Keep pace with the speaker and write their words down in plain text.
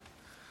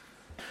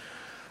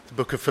The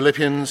book of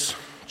Philippians,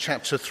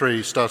 chapter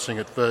 3, starting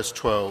at verse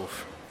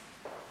 12.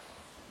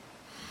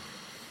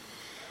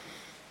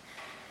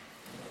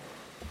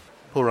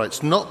 Paul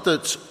writes, "Not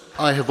that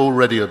I have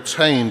already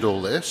obtained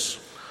all this,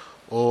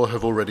 or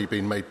have already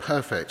been made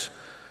perfect,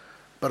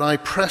 but I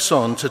press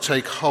on to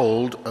take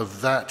hold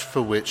of that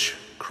for which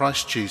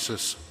Christ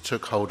Jesus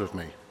took hold of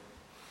me.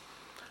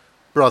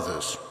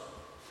 Brothers,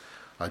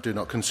 I do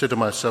not consider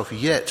myself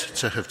yet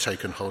to have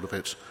taken hold of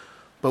it,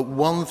 but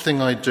one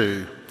thing I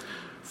do,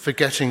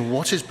 forgetting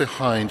what is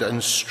behind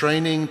and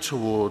straining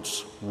towards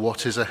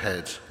what is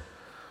ahead,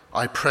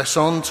 I press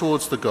on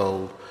towards the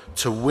goal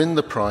to win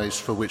the prize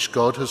for which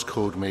God has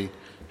called me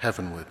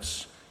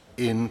heavenwards,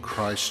 in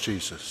Christ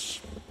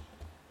Jesus."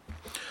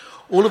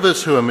 All of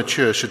us who are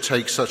mature should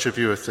take such a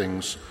view of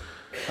things,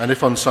 and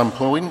if on some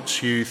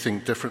point you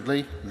think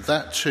differently,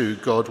 that too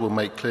God will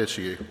make clear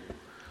to you.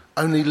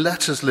 Only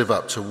let us live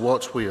up to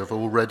what we have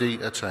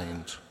already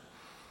attained.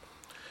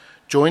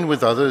 Join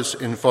with others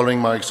in following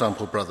my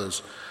example,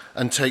 brothers,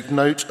 and take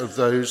note of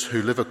those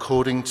who live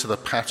according to the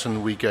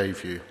pattern we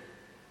gave you.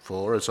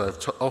 For, as I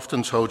have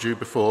often told you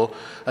before,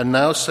 and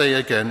now say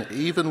again,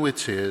 even with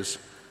tears,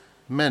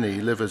 many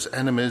live as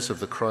enemies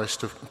of the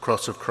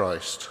cross of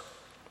Christ.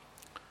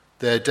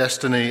 Their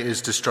destiny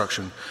is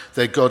destruction,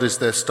 their God is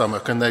their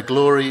stomach, and their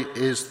glory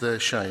is their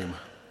shame.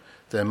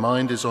 Their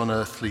mind is on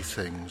earthly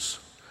things.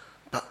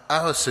 But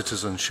our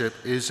citizenship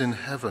is in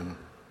heaven,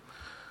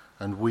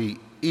 and we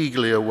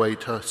eagerly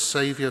await a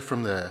Saviour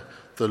from there,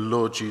 the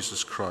Lord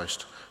Jesus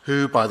Christ,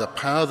 who, by the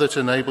power that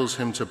enables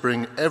him to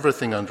bring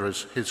everything under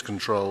his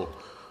control,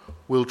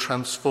 will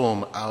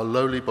transform our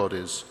lowly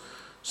bodies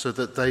so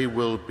that they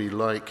will be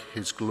like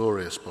his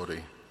glorious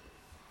body.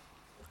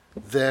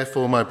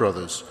 Therefore, my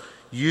brothers,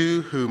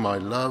 you whom I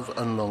love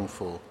and long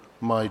for,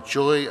 my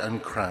joy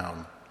and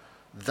crown,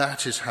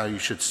 that is how you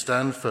should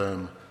stand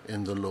firm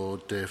in the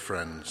Lord, dear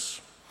friends.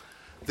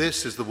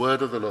 This is the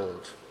word of the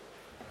Lord.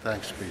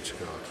 Thanks be to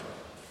God.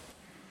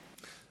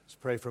 Let's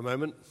pray for a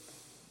moment.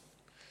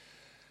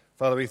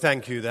 Father, we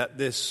thank you that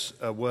this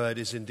word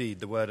is indeed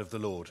the word of the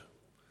Lord.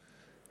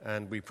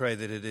 And we pray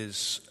that it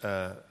is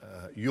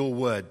your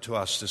word to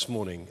us this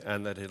morning,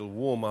 and that it'll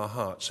warm our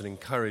hearts and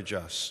encourage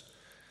us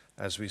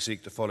as we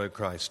seek to follow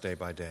Christ day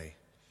by day.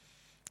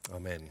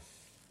 Amen.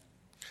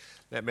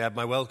 Let me add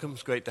my welcome.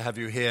 It's great to have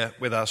you here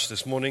with us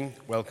this morning.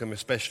 Welcome,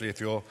 especially if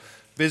you're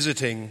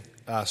visiting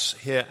us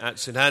here at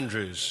St.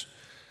 Andrew's.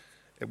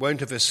 It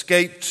won't have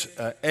escaped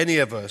any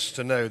of us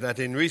to know that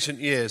in recent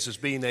years there's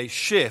been a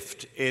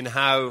shift in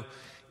how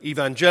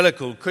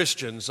evangelical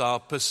Christians are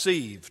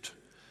perceived,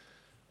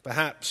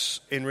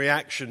 perhaps in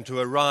reaction to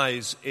a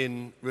rise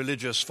in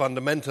religious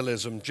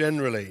fundamentalism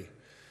generally.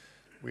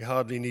 We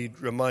hardly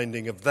need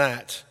reminding of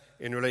that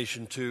in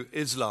relation to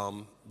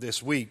Islam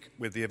this week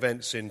with the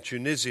events in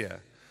Tunisia.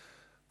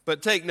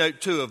 But take note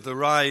too of the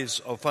rise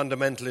of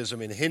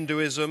fundamentalism in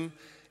Hinduism,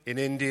 in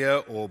India,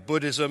 or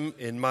Buddhism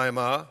in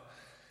Myanmar.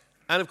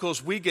 And of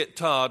course, we get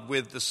tarred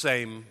with the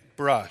same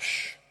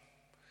brush: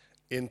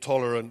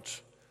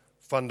 intolerant,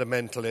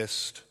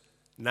 fundamentalist,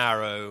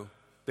 narrow,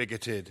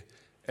 bigoted,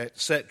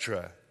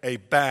 etc. A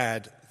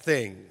bad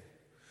thing.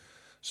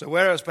 So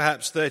whereas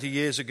perhaps 30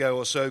 years ago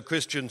or so,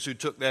 Christians who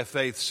took their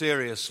faith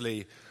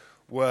seriously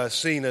were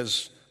seen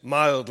as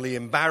mildly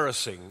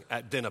embarrassing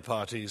at dinner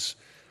parties,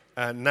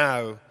 and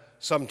now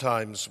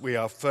sometimes we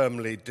are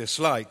firmly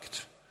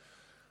disliked.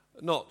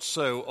 Not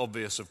so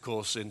obvious, of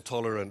course, in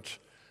tolerant,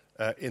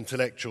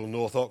 intellectual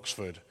North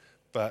Oxford,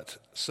 but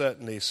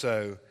certainly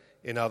so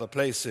in other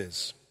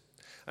places.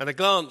 And a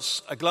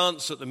glance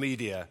at the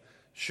media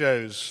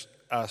shows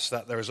us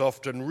that there is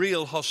often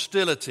real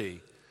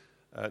hostility,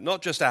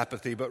 not just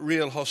apathy, but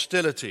real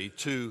hostility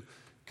to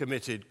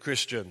committed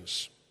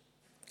Christians.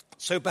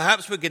 So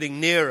perhaps we're getting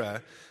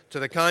nearer to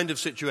the kind of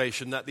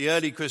situation that the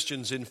early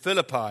Christians in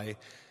Philippi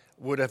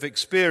would have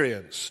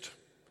experienced.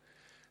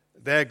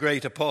 Their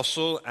great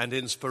apostle and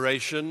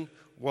inspiration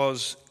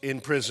was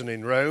in prison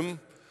in Rome,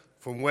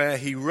 from where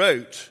he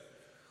wrote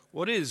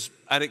what is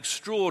an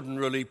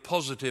extraordinarily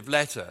positive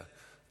letter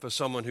for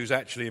someone who's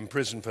actually in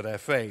prison for their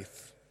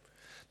faith.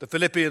 The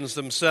Philippians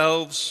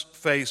themselves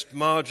faced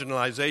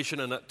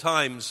marginalization and at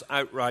times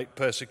outright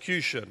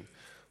persecution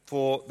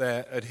for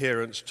their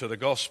adherence to the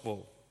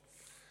gospel.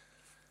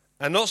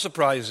 And not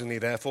surprisingly,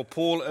 therefore,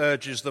 Paul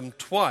urges them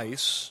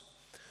twice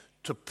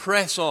to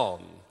press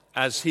on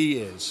as he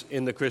is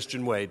in the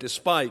Christian way,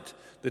 despite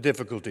the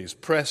difficulties.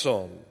 Press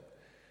on.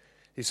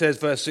 He says,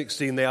 verse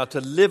 16, they are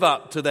to live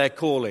up to their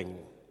calling.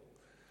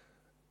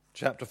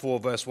 Chapter 4,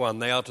 verse 1,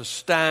 they are to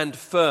stand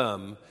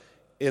firm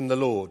in the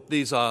Lord.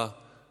 These are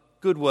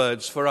good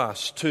words for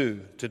us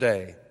too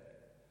today.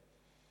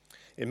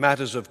 In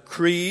matters of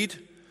creed,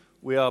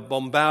 we are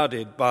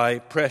bombarded by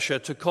pressure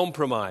to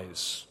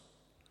compromise.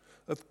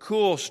 Of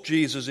course,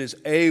 Jesus is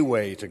a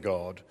way to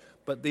God,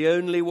 but the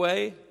only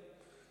way?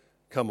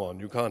 Come on,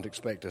 you can't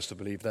expect us to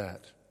believe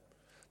that.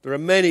 There are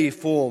many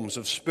forms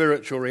of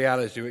spiritual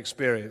reality to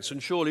experience,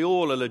 and surely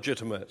all are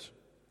legitimate.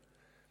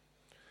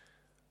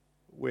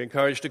 We're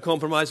encouraged to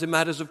compromise in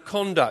matters of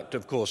conduct,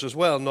 of course, as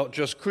well, not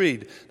just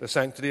creed. The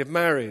sanctity of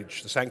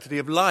marriage, the sanctity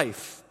of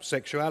life,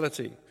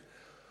 sexuality.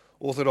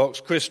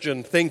 Orthodox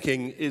Christian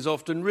thinking is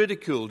often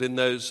ridiculed in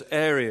those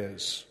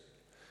areas.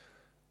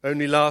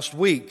 Only last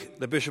week,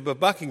 the Bishop of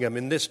Buckingham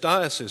in this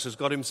diocese has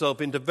got himself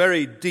into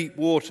very deep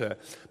water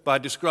by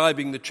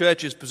describing the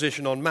Church's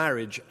position on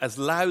marriage as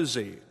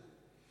lousy.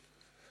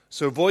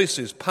 So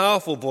voices,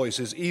 powerful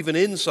voices, even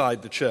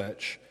inside the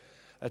Church,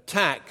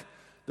 attack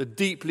the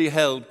deeply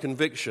held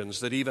convictions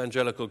that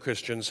evangelical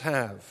Christians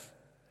have.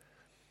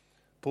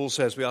 Paul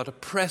says we are to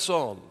press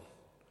on.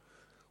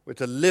 We're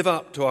to live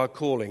up to our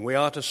calling. We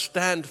are to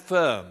stand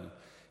firm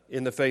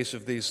in the face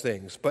of these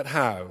things. But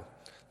how?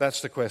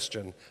 That's the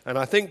question. And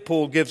I think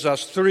Paul gives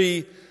us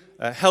three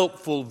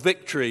helpful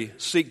victory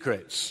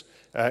secrets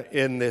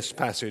in this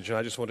passage. And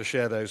I just want to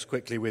share those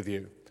quickly with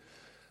you.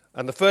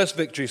 And the first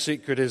victory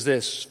secret is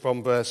this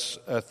from verse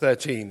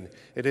 13.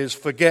 It is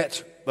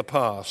forget the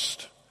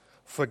past.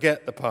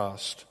 Forget the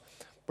past.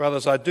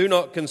 Brothers, I do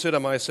not consider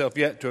myself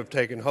yet to have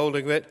taken hold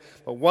of it,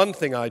 but one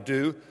thing I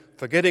do,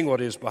 forgetting what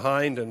is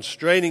behind and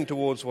straining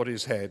towards what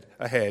is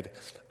ahead,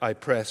 I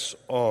press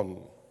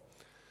on.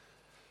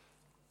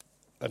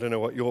 I don't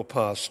know what your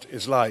past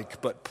is like,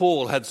 but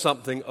Paul had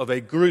something of a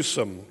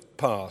gruesome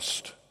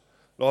past.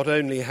 Not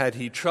only had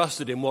he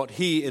trusted in what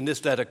he, in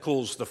this letter,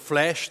 calls the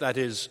flesh, that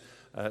is,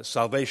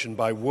 salvation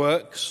by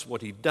works,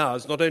 what he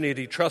does, not only had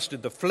he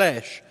trusted the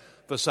flesh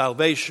for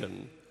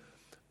salvation,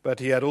 but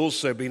he had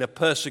also been a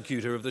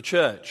persecutor of the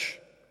church.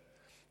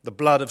 The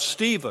blood of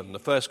Stephen, the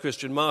first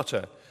Christian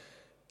martyr,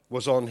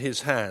 was on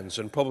his hands,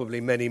 and probably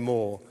many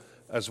more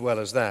as well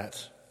as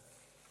that.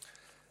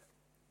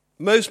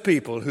 Most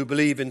people who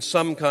believe in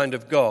some kind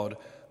of God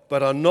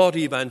but are not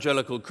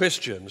evangelical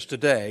Christians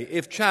today,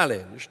 if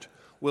challenged,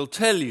 will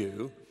tell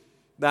you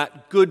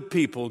that good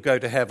people go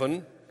to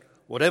heaven,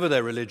 whatever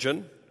their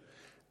religion,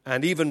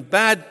 and even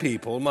bad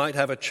people might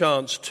have a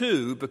chance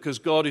too because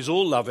God is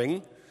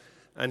all-loving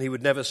and he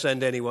would never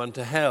send anyone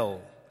to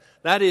hell.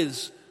 That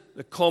is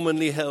the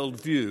commonly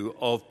held view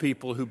of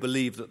people who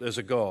believe that there's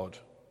a God.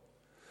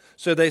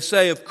 So they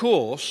say, of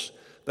course,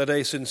 that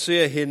a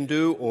sincere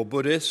Hindu or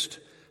Buddhist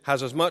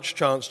has as much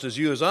chance as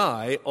you as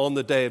I on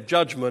the day of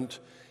judgment,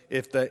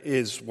 if there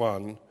is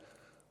one,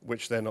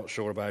 which they're not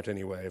sure about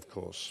anyway, of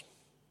course.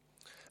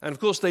 And of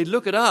course, they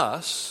look at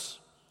us,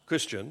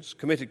 Christians,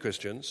 committed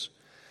Christians,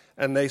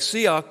 and they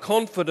see our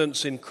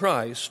confidence in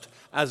Christ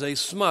as a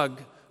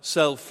smug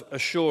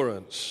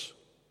self-assurance.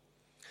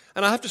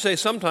 And I have to say,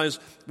 sometimes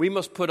we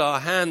must put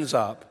our hands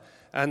up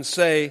and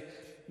say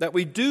that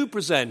we do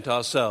present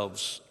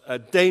ourselves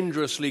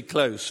dangerously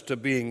close to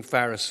being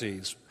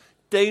Pharisees,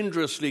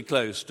 dangerously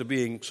close to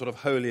being sort of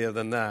holier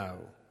than thou.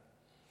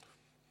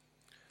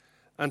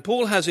 And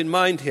Paul has in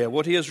mind here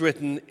what he has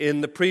written in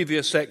the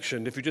previous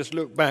section. If you just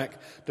look back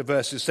to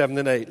verses 7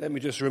 and 8, let me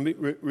just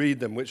read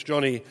them, which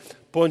Johnny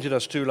pointed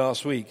us to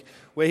last week,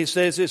 where he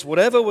says this: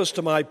 whatever was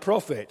to my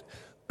profit,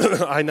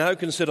 I now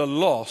consider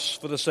loss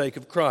for the sake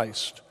of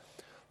Christ.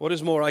 What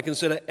is more, I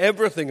consider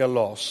everything a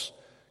loss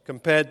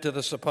compared to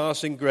the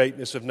surpassing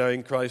greatness of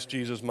knowing Christ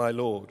Jesus my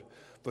Lord,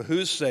 for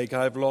whose sake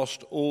I have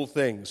lost all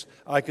things.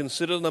 I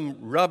consider them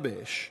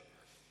rubbish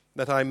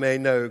that I may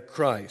know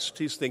Christ.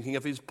 He's thinking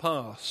of his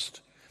past.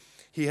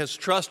 He has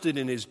trusted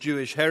in his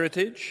Jewish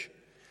heritage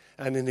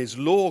and in his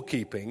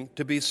law-keeping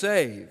to be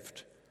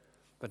saved.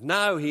 But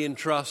now he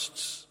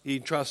trusts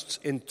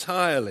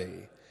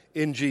entirely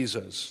in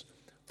Jesus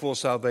for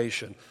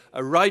salvation,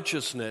 a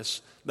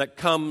righteousness that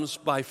comes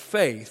by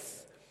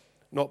faith,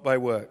 not by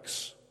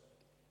works.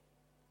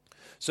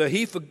 So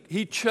he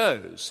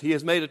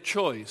has made a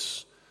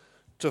choice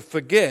to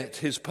forget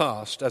his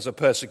past as a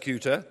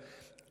persecutor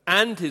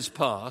and his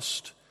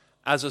past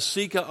as a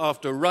seeker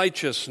after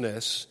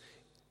righteousness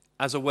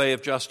as a way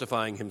of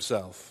justifying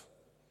himself.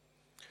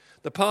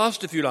 The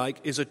past, if you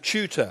like, is a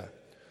tutor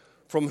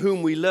from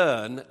whom we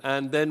learn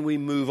and then we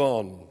move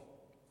on.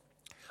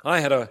 I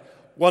had a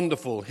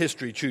wonderful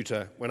history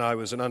tutor when I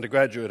was an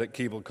undergraduate at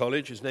Keble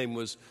College. His name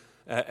was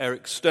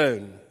Eric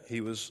Stone.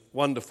 He was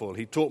wonderful.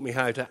 He taught me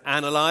how to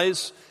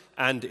analyze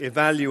and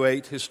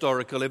evaluate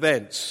historical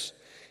events.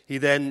 He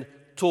then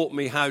taught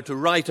me how to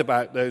write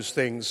about those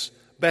things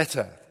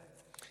better.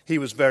 He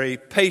was very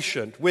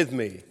patient with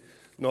me,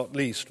 not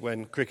least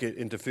when cricket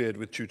interfered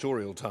with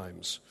tutorial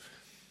times.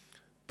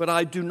 But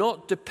I do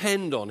not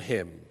depend on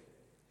him.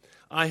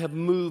 I have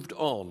moved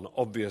on,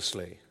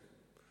 obviously.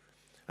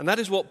 And that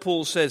is what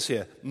Paul says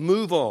here.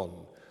 Move on.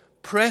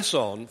 Press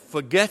on,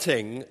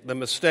 forgetting the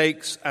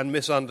mistakes and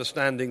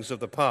misunderstandings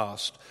of the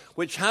past,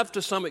 which have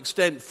to some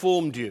extent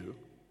formed you.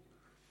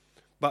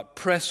 But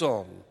press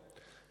on.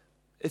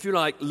 If you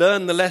like,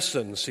 learn the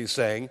lessons, he's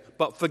saying,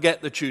 but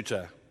forget the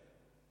tutor.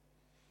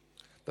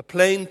 The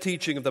plain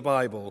teaching of the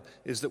Bible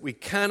is that we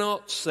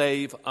cannot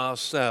save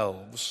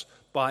ourselves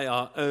by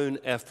our own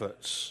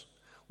efforts.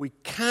 We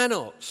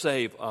cannot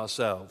save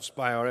ourselves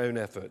by our own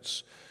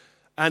efforts.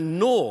 And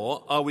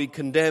nor are we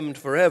condemned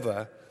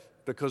forever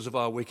because of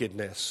our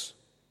wickedness.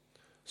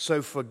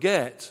 So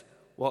forget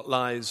what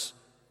lies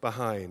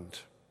behind.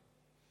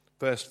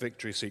 First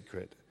victory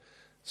secret.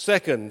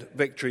 Second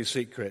victory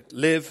secret,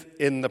 live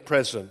in the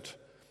present.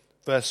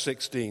 Verse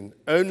 16,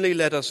 only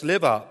let us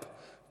live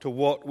up to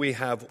what we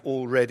have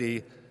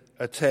already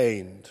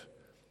attained.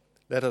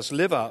 Let us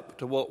live up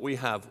to what we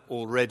have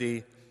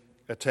already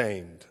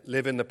attained.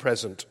 Live in the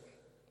present.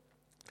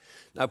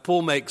 Now,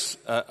 Paul makes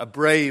a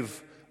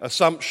brave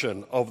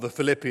assumption of the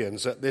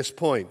Philippians at this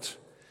point.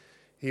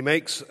 He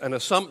makes an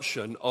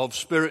assumption of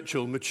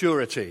spiritual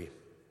maturity.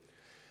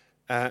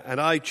 And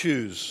I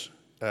choose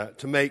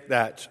to make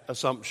that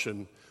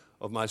assumption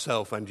of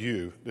myself and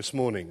you this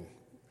morning,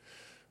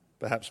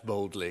 perhaps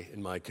boldly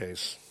in my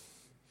case.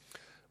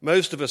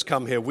 Most of us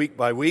come here week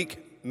by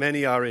week.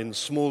 Many are in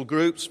small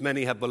groups.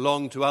 Many have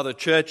belonged to other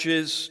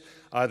churches,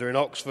 either in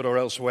Oxford or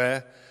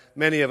elsewhere.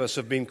 Many of us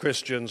have been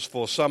Christians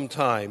for some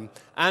time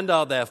and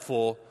are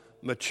therefore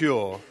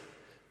mature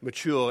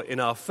in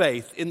our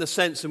faith, in the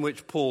sense in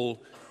which Paul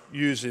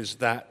uses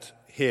that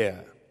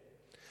here.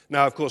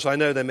 Now, of course, I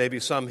know there may be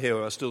some here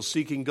who are still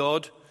seeking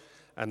God,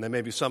 and there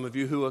may be some of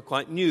you who are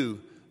quite new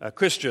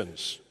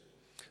Christians.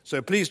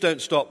 So please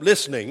don't stop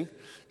listening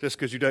just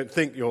because you don't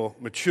think you're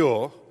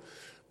mature,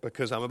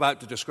 because I'm about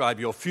to describe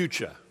your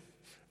future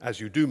as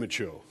you do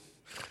mature.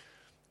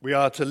 We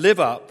are to live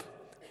up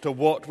to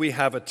what we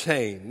have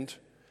attained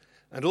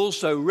and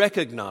also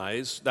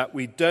recognize that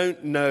we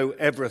don't know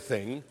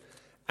everything,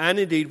 and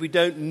indeed we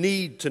don't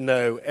need to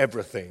know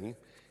everything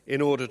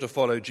in order to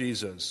follow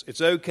Jesus.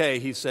 It's okay,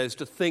 he says,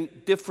 to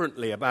think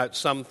differently about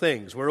some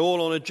things. We're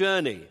all on a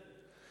journey,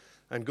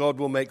 and God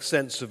will make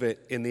sense of it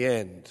in the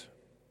end.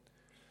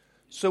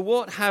 So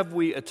what have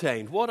we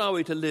attained? What are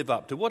we to live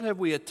up to? What have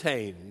we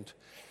attained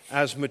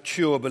as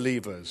mature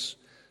believers?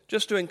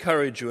 Just to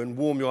encourage you and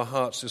warm your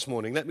hearts this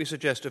morning, let me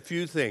suggest a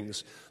few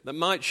things that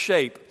might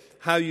shape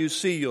how you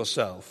see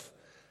yourself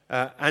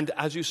and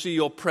as you see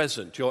your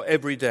present, your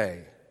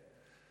everyday.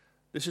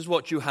 This is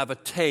what you have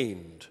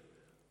attained,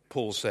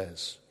 Paul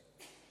says.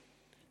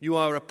 You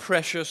are a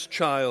precious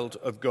child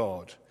of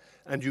God,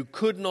 and you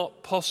could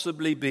not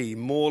possibly be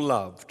more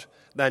loved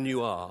than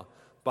you are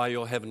by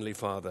your heavenly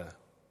Father.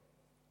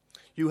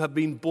 You have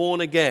been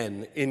born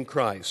again in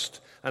Christ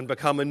and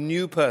become a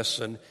new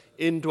person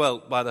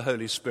indwelt by the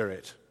Holy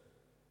Spirit.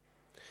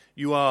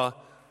 You are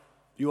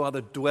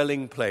the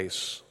dwelling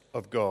place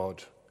of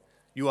God.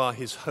 You are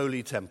his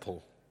holy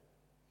temple.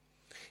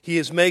 He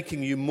is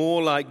making you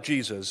more like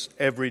Jesus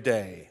every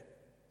day.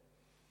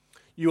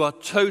 You are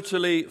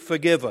totally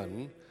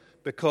forgiven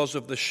because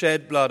of the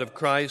shed blood of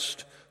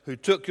Christ, who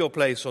took your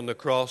place on the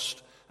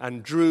cross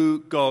and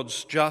drew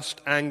God's just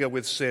anger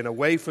with sin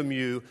away from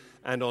you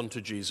and onto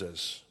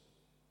Jesus.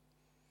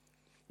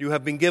 You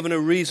have been given a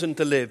reason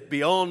to live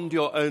beyond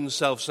your own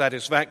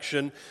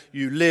self-satisfaction.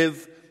 You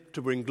live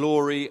to bring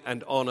glory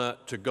and honor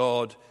to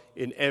God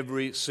in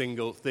every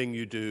single thing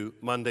you do,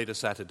 Monday to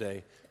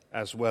Saturday,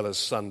 as well as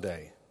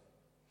Sunday.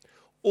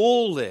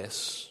 All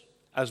this,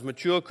 as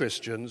mature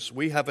Christians,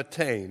 we have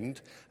attained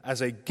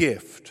as a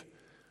gift.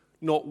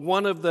 Not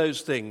one of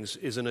those things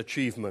is an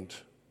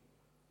achievement.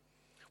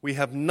 We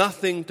have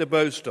nothing to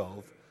boast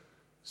of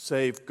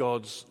save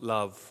God's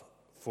love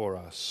for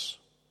us.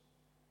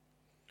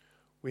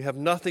 We have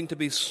nothing to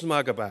be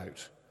smug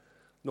about,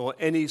 nor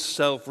any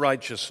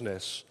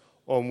self-righteousness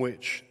on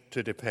which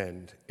to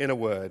depend. In a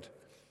word,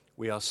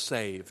 we are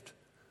saved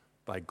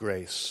by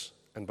grace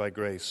and by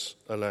grace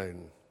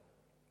alone.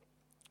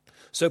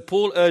 So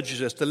Paul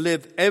urges us to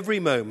live every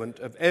moment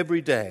of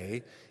every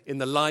day in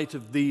the light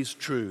of these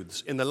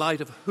truths, in the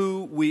light of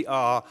who we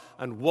are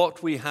and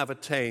what we have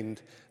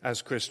attained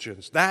as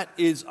Christians. That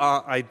is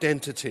our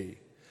identity.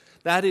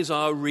 That is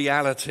our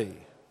reality.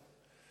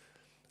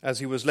 As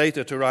he was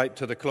later to write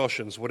to the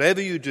Colossians,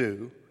 whatever you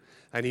do,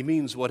 and he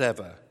means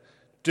whatever,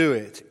 do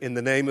it in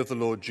the name of the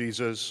Lord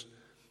Jesus,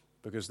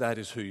 because that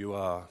is who you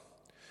are.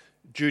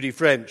 Judy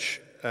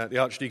French, the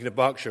Archdeacon of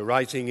Berkshire,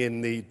 writing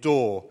in the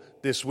Door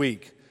this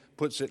week,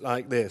 puts it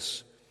like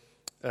this.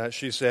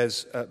 She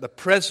says, the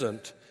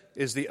present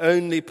is the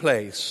only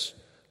place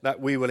that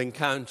we will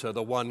encounter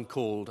the one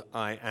called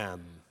I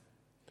am.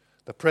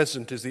 The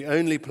present is the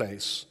only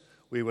place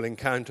we will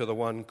encounter the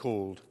one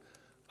called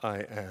I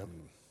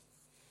am.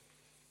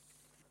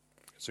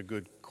 It's a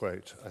good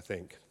quote, I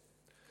think.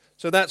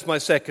 So that's my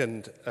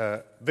second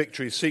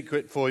victory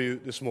secret for you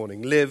this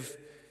morning. Live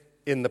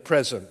in the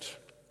present.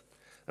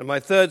 And my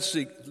third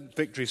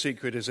victory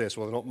secret is this.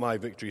 Well, not my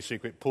victory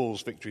secret,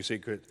 Paul's victory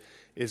secret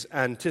is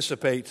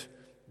anticipate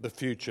the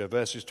future.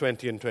 Verses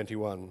 20 and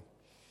 21.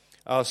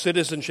 Our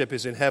citizenship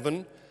is in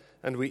heaven,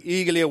 and we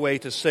eagerly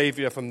await a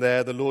Savior from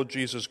there, the Lord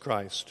Jesus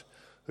Christ,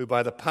 who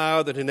by the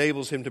power that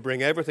enables him to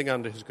bring everything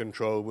under his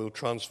control will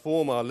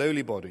transform our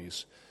lowly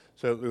bodies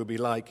so that we will be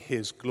like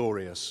his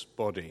glorious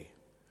body.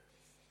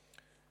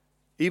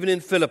 Even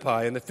in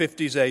Philippi in the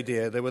 50s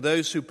AD, there were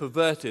those who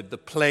perverted the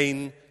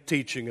plain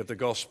teaching of the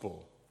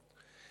gospel.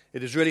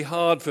 It is really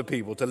hard for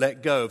people to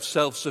let go of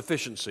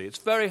self-sufficiency. It's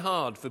very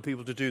hard for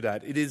people to do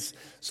that. It is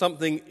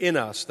something in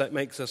us that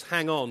makes us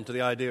hang on to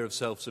the idea of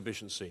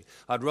self-sufficiency.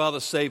 I'd rather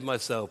save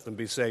myself than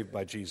be saved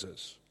by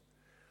Jesus.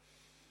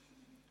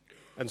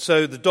 And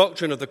so the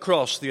doctrine of the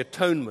cross, the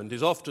atonement,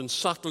 is often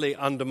subtly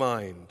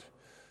undermined,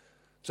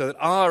 so that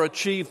our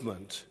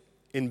achievement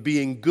in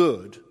being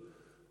good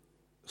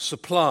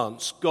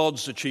supplants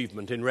God's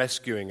achievement in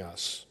rescuing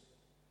us.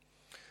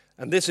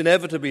 And this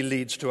inevitably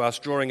leads to us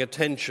drawing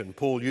attention.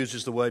 Paul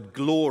uses the word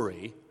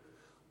glory,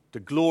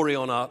 to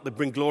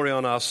bring glory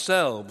on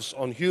ourselves,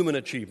 on human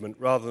achievement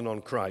rather than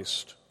on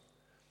Christ.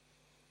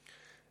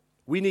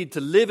 We need to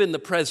live in the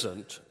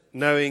present,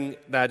 knowing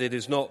that it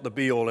is not the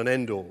be-all and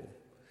end-all.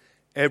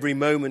 Every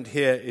moment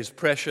here is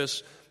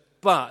precious,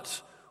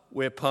 but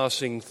we're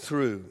passing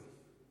through.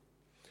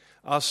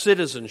 Our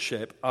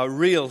citizenship, our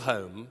real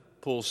home,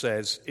 Paul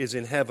says, is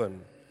in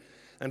heaven.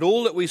 And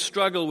all that we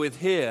struggle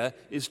with here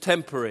is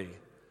temporary.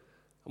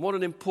 And what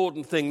an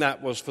important thing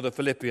that was for the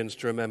Philippians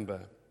to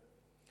remember.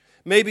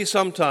 Maybe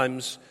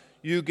sometimes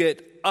you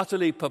get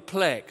utterly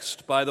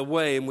perplexed by the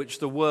way in which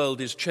the world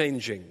is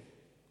changing.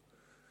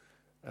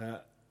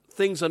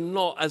 Things are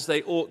not as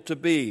they ought to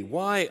be.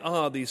 Why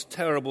are these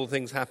terrible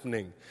things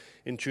happening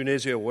in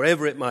Tunisia, or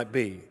wherever it might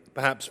be,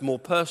 perhaps more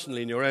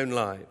personally in your own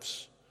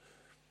lives?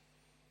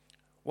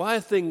 Why are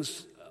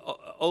things,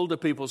 older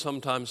people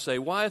sometimes say,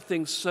 why are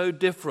things so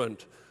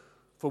different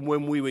from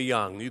when we were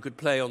young? You could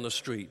play on the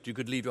street, you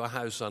could leave your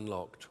house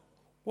unlocked.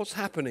 What's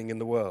happening in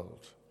the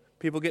world?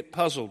 People get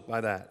puzzled by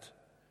that.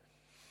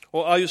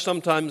 Or are you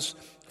sometimes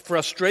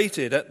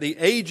frustrated at the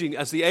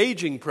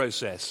aging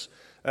process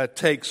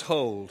takes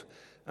hold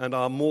and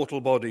our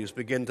mortal bodies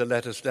begin to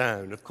let us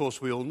down? Of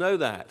course, we all know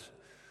that.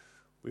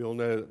 We all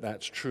know that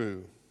that's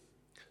true.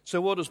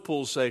 So what does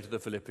Paul say to the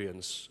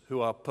Philippians,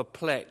 who are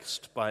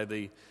perplexed by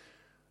the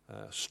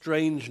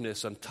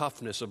strangeness and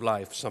toughness of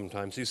life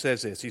sometimes? He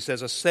says this. He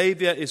says, "A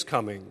Savior is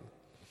coming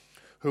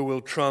who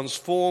will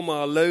transform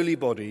our lowly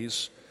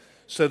bodies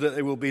so that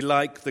they will be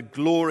like the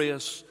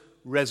glorious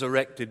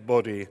resurrected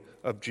body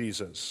of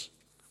Jesus."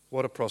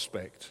 What a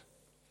prospect.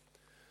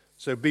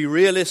 So be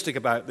realistic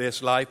about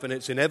this life and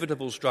its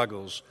inevitable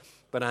struggles,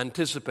 but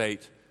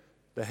anticipate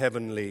the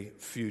heavenly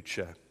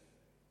future.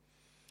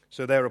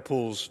 So there are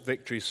Paul's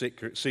victory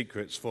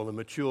secrets for the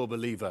mature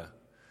believer.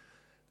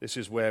 This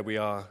is where we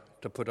are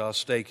to put our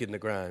stake in the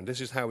ground.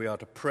 This is how we are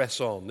to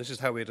press on. This is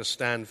how we are to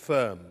stand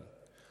firm.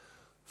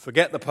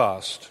 Forget the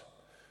past.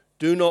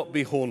 Do not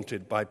be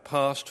haunted by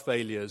past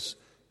failures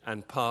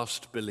and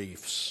past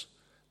beliefs.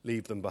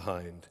 Leave them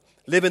behind.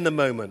 Live in the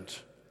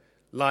moment.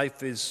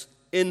 Life is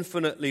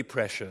infinitely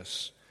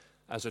precious.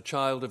 As a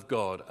child of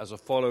God, as a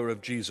follower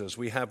of Jesus,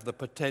 we have the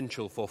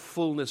potential for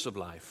fullness of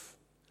life.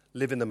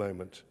 Live in the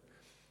moment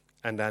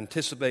and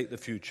anticipate the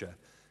future,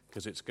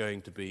 because it's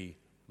going to be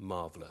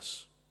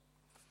marvelous.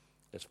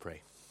 Let's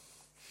pray.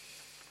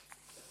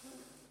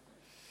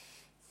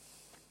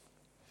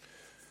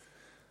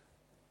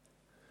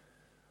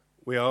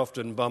 We are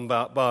often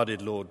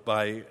bombarded, Lord,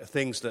 by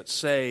things that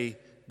say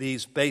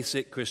these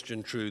basic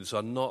Christian truths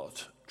are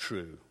not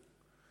true,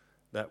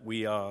 that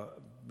we are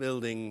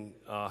building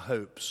our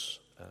hopes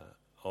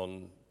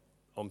on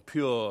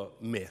pure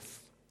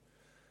myth.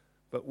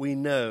 But we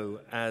know,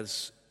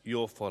 as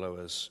your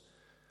followers,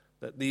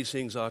 that these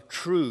things are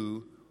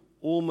true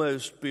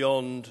almost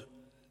beyond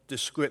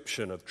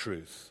description of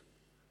truth,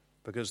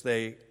 because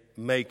they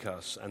make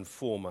us and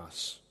form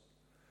us.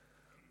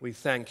 We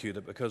thank you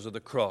that because of the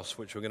cross,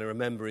 which we're going to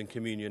remember in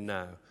communion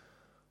now,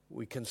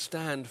 we can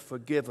stand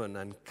forgiven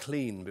and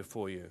clean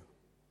before you.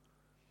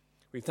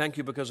 We thank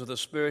you because of the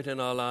Spirit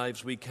in our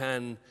lives, we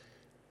can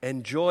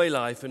enjoy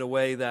life in a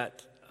way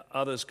that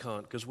others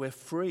can't, because we're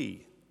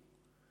free.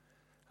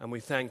 And we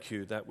thank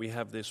you that we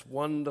have this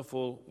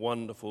wonderful,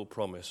 wonderful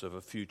promise of a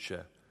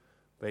future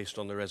based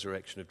on the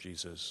resurrection of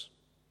Jesus.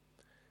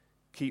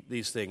 Keep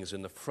these things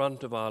in the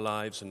front of our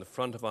lives, in the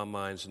front of our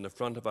minds, in the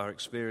front of our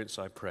experience,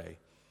 I pray,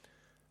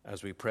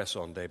 as we press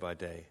on day by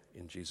day.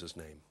 In Jesus'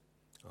 name,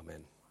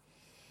 amen.